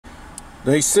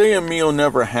They say a meal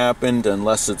never happened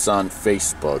unless it's on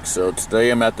Facebook. So today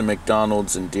I'm at the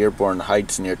McDonald's in Dearborn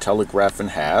Heights near Telegraph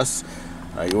and Haas.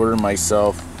 I ordered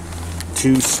myself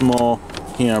 2 small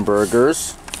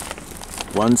hamburgers,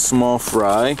 1 small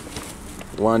fry,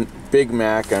 1 Big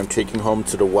Mac I'm taking home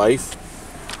to the wife,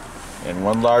 and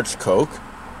 1 large Coke.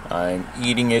 I'm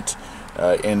eating it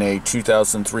in a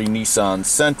 2003 Nissan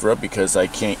Sentra because I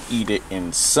can't eat it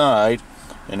inside.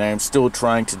 And I am still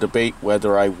trying to debate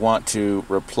whether I want to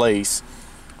replace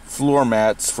floor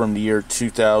mats from the year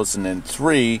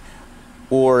 2003,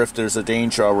 or if there's a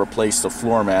danger I'll replace the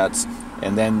floor mats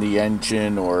and then the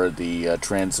engine or the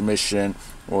transmission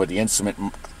or the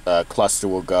instrument cluster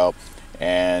will go,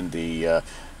 and the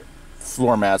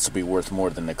floor mats will be worth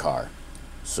more than the car.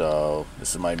 So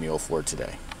this is my meal for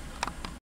today.